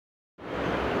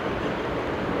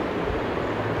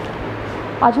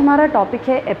आज हमारा टॉपिक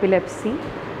है एपिलेप्सी।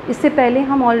 इससे पहले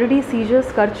हम ऑलरेडी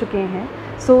सीजर्स कर चुके हैं।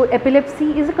 सो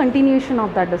epilepsy is a continuation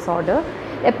of that disorder.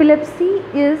 Epilepsy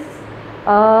is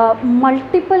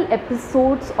multiple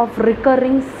episodes of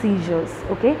recurring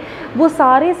seizures. Okay, वो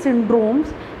सारे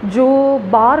सिंड्रोम्स जो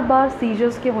बार बार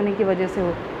सीजर्स के होने की वजह से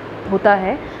होता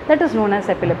है, that is known as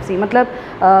epilepsy. मतलब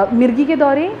मिर्गी के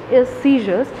दौरे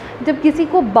सीजर्स, जब किसी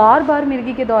को बार बार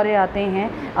मिर्गी के दौरे आते हैं,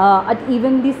 eight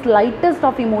even the slightest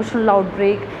of emotional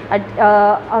outbreak, eight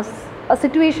a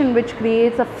situation which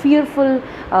creates a fearful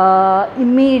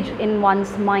image in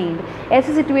one's mind,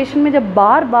 ऐसी सिचुएशन में जब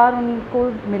बार बार उनको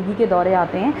मिर्गी के दौरे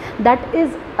आते हैं, that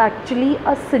is actually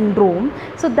a syndrome.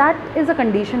 So that is a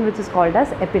condition which is called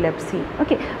as epilepsy.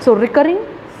 Okay, so recurring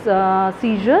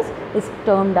seizures is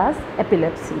termed as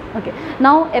epilepsy. Okay,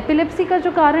 now epilepsy का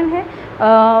जो कारण है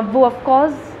वो of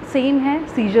course सेम है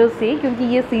सीजर्स से, क्योंकि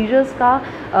ये सीजर्स का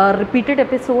रिपीटेड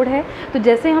एपिसोड है। तो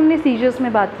जैसे हमने सीजर्स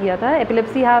में बात किया था,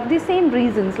 epilepsy have the same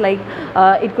reasons, like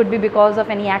it could be because of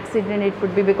any accident, it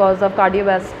could be because of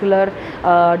cardiovascular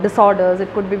disorders,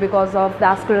 it could be because of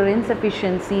vascular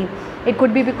insufficiency, it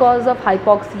could be because of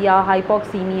hypoxia,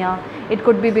 hypoxemia, it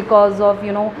could be because of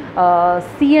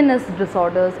CNS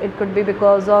disorders, it could be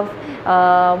because of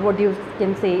what you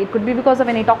can say, it could be because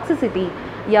of any toxicity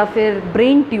या फिर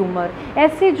brain tumour.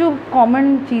 ऐसे जो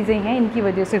common चीज़ें हैं इनकी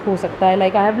वजह से हो सकता है,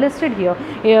 like I have listed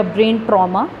here brain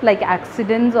trauma, like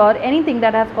accidents और anything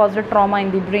that have caused a trauma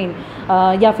in the brain,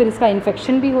 या फिर इसका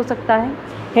इन्फेक्शन भी हो सकता है,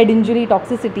 head injury,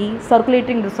 toxicity,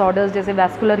 circulating disorders जैसे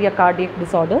वैस्कुलर या कार्डियक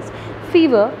डिसऑर्डर्स,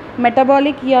 फीवर,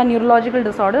 मेटाबॉलिक या neurological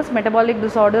disorders. Metabolic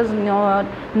disorders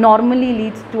normally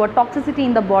leads to a toxicity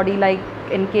in the body,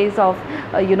 like in case of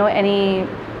any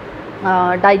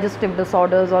digestive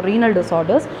disorders or renal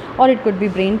disorders, or it could be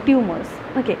brain tumors.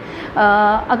 Okay,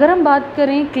 अगर हम बात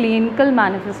करें clinical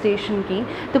manifestation की,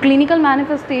 तो clinical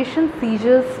manifestation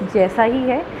seizures जैसा ही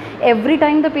है। Every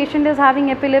time the patient is having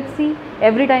epilepsy,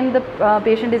 every time the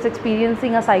patient is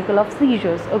experiencing a cycle of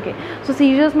seizures. Okay, so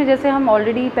seizures में जैसे हम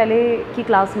ऑलरेडी पहले की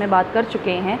क्लास में बात कर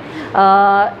चुके हैं,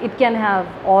 it can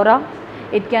have aura,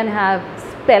 it can have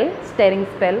spell, staring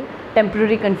spell,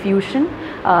 temporary confusion,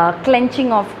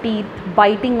 clenching of teeth,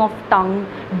 biting of tongue,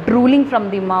 drooling from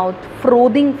the mouth,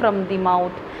 frothing from the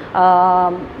mouth,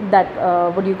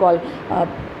 what do you call,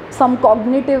 some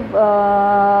cognitive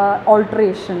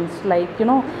alterations, like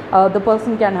the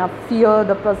person can have fear,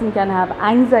 the person can have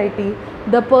anxiety,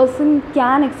 the person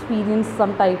can experience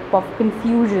some type of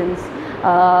confusions,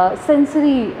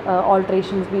 sensory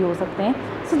alterations भी हो सकते हैं.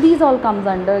 So these all comes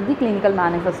under the clinical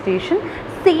manifestation,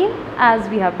 same as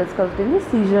we have discussed in the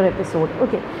seizure episode.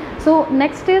 Okay, so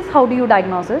next is how do you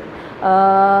diagnose it?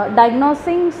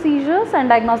 Diagnosing seizures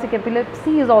and diagnostic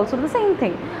epilepsy is also the same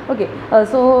thing. Okay,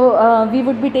 so we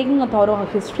would be taking a thorough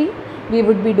history, we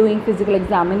would be doing physical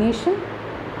examination,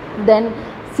 then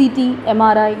CT,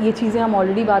 MRI, ये चीज़ें हम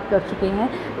already बात कर चुके हैं.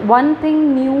 One thing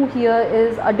new here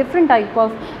is a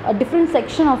different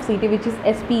section of CT, which is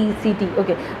SPECT.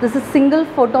 Okay, this is single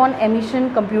photon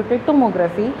emission computed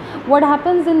tomography. What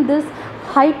happens in this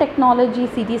high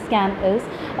technology CT scan is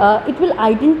it will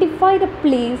identify the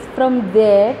place from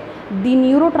where the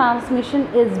neurotransmission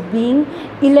is being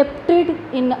elapsed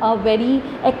in a very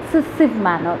excessive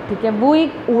manner. ठीक है, वो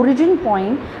एक origin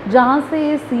point जहाँ से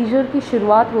इस scissor की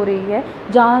शुरुआत हो रही है,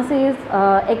 जहाँ से इस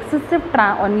excessive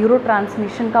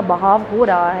neurotransmission का बहाव हो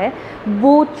रहा है,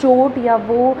 वो चोट या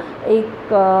वो एक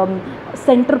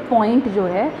सेंटर पॉइंट जो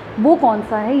है वो कौन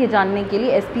सा है, ये जानने के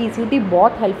लिए SPECT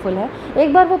बहुत हेल्पफुल है.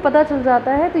 एक बार वो पता चल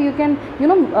जाता है तो you can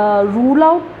rule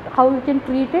out how you can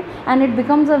treat it, and it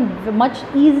becomes a much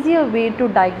easier way to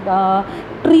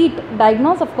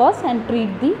diagnose of course and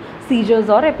treat the seizures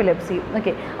or epilepsy.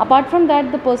 Okay, apart from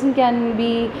that the person can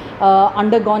be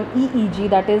undergone EEG,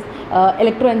 that is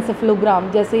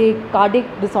electroencephalogram. जैसे cardiac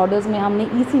disorders में हमने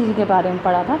ECG के बारे में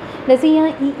पढ़ा था, जैसे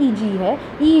यहाँ EEG है.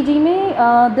 EEG में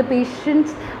the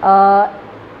patients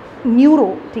न्यूरो,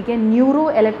 ठीक है, न्यूरो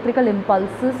इलेक्ट्रिकल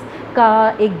इम्पल्सेस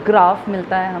का एक ग्राफ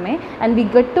मिलता है हमें, and we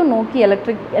get to know कि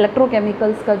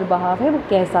इलेक्ट्रोकेमिकल्स का जो बहाव है वो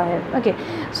कैसा है. Okay,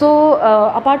 so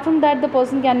apart from that the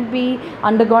person can be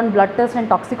undergone blood test and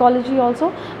toxicology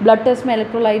also. Blood test में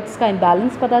इलेक्ट्रोलाइट्स का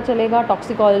इम्बैलेंस पता चलेगा,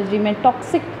 टॉक्सिकोलॉजी में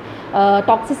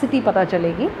टॉक्सिसिटी पता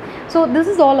चलेगी. So this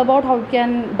is all about how you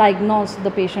can diagnose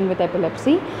the patient with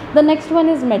epilepsy. The next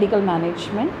one is medical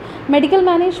management. Medical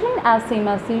management as same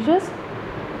as seizures.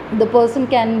 The person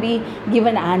can be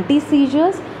given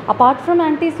anti-seizures Apart from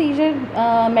anti-seizure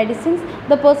medicines,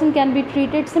 the person can be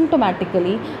treated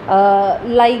symptomatically,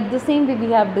 like the same way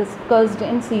we have discussed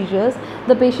in seizures.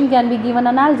 The patient can be given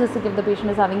analgesic if the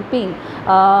patient is having pain,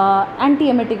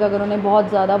 anti-emetic अगर उन्हें बहुत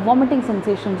ज़्यादा vomiting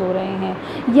sensations हो रहे हैं,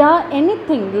 या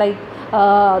anything like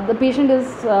the patient is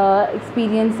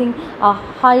experiencing a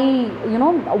high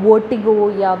vertigo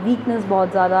या weakness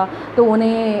बहुत ज़्यादा, तो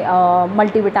उन्हें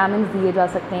multivitamins दिए जा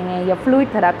सकते हैं या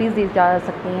fluid therapies दी जा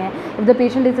सकती हैं. If the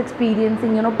patient is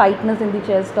experiencing tightness in the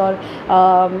chest or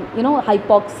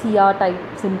hypoxia type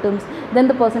symptoms, then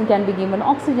the person can be given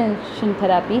oxygenation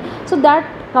therapy. So that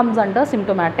comes under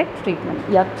symptomatic treatment,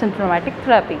 symptomatic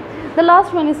therapy. The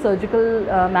last one is surgical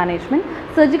management.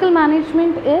 Surgical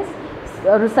management is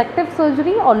resective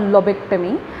surgery or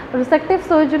lobectomy. Resective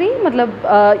surgery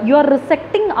मतलब you are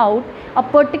resecting out a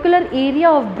particular area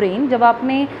of brain. जब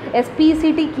आपने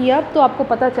SPECT किया तो आपको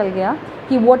पता चल गया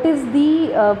कि what is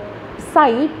the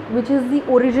site which is the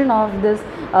origin of this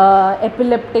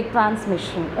epileptic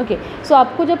transmission. Okay, so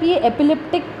आपको जब ये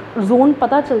epileptic zone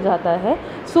पता चल जाता है,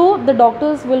 so the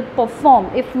doctors will perform,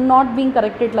 if not being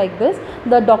corrected like this,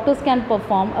 the doctors can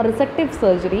perform a resective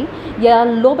surgery या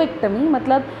lobectomy.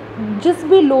 मतलब जिस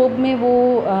भी लोब में वो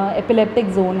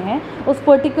एपिलेप्टिक जोन है, उस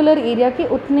पर्टिकुलर एरिया के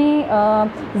उतने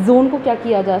जोन को क्या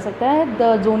किया जा सकता है,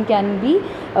 the zone can be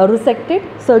रिसेक्टेड,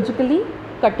 surgically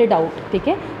कटेड out. ठीक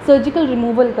है, सर्जिकल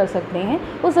रिमूवल कर सकते हैं.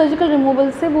 वो सर्जिकल रिमूवल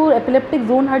से वो एपिलेप्टिक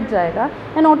जोन हट जाएगा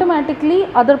and automatically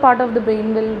other part of the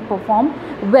brain will perform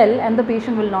well and the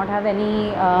patient will not have any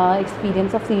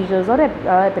experience of seizures और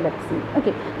epilepsy.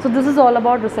 Okay, so this is all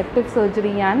about रिसेक्टिव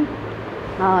surgery and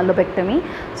lobectomy.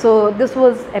 So this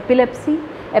was epilepsy.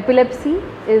 Epilepsy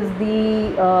is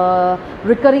the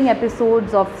recurring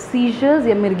episodes of seizures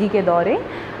या मिर्गी के दौरे,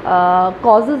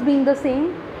 causes being the same,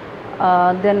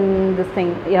 then this thing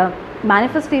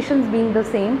manifestations being the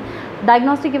same.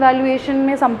 Diagnostic evaluation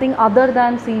में something other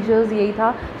than seizures यही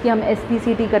था कि हम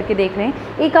SPCT करके देख रहे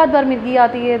हैं. एक आध बार मिर्गी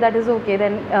आती है, that is okay.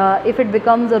 Then if it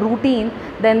becomes a routine,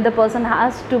 then the person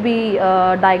has to be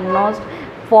diagnosed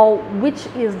for which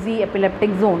is the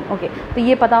epileptic zone. Okay, तो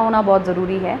ये पता होना बहुत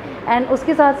ज़रूरी है. एंड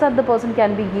उसके साथ साथ the person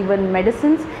can be given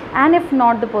medicines, and if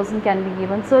not, the person can be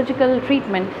given surgical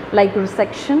treatment like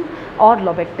resection or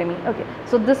lobectomy. Okay,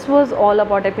 so this was all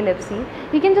about epilepsy.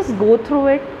 You can just go through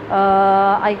it.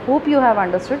 I hope you have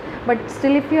understood, but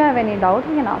still if you have any doubt,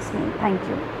 you can ask me.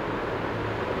 Thank you.